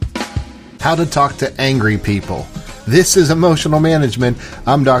How to talk to angry people. This is Emotional Management.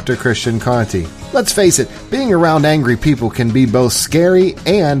 I'm Dr. Christian Conti. Let's face it, being around angry people can be both scary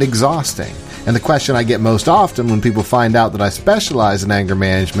and exhausting. And the question I get most often when people find out that I specialize in anger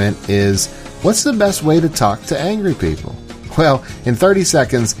management is, what's the best way to talk to angry people? Well, in 30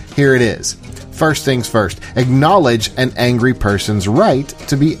 seconds, here it is. First things first, acknowledge an angry person's right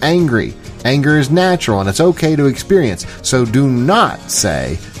to be angry. Anger is natural and it's okay to experience, so do not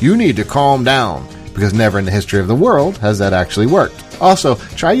say, you need to calm down, because never in the history of the world has that actually worked. Also,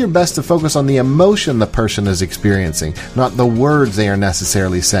 try your best to focus on the emotion the person is experiencing, not the words they are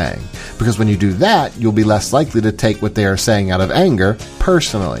necessarily saying. Because when you do that, you'll be less likely to take what they are saying out of anger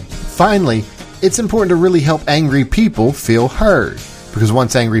personally. Finally, it's important to really help angry people feel heard. Because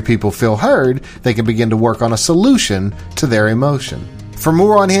once angry people feel heard, they can begin to work on a solution to their emotion. For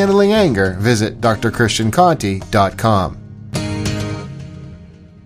more on handling anger, visit drchristianconti.com.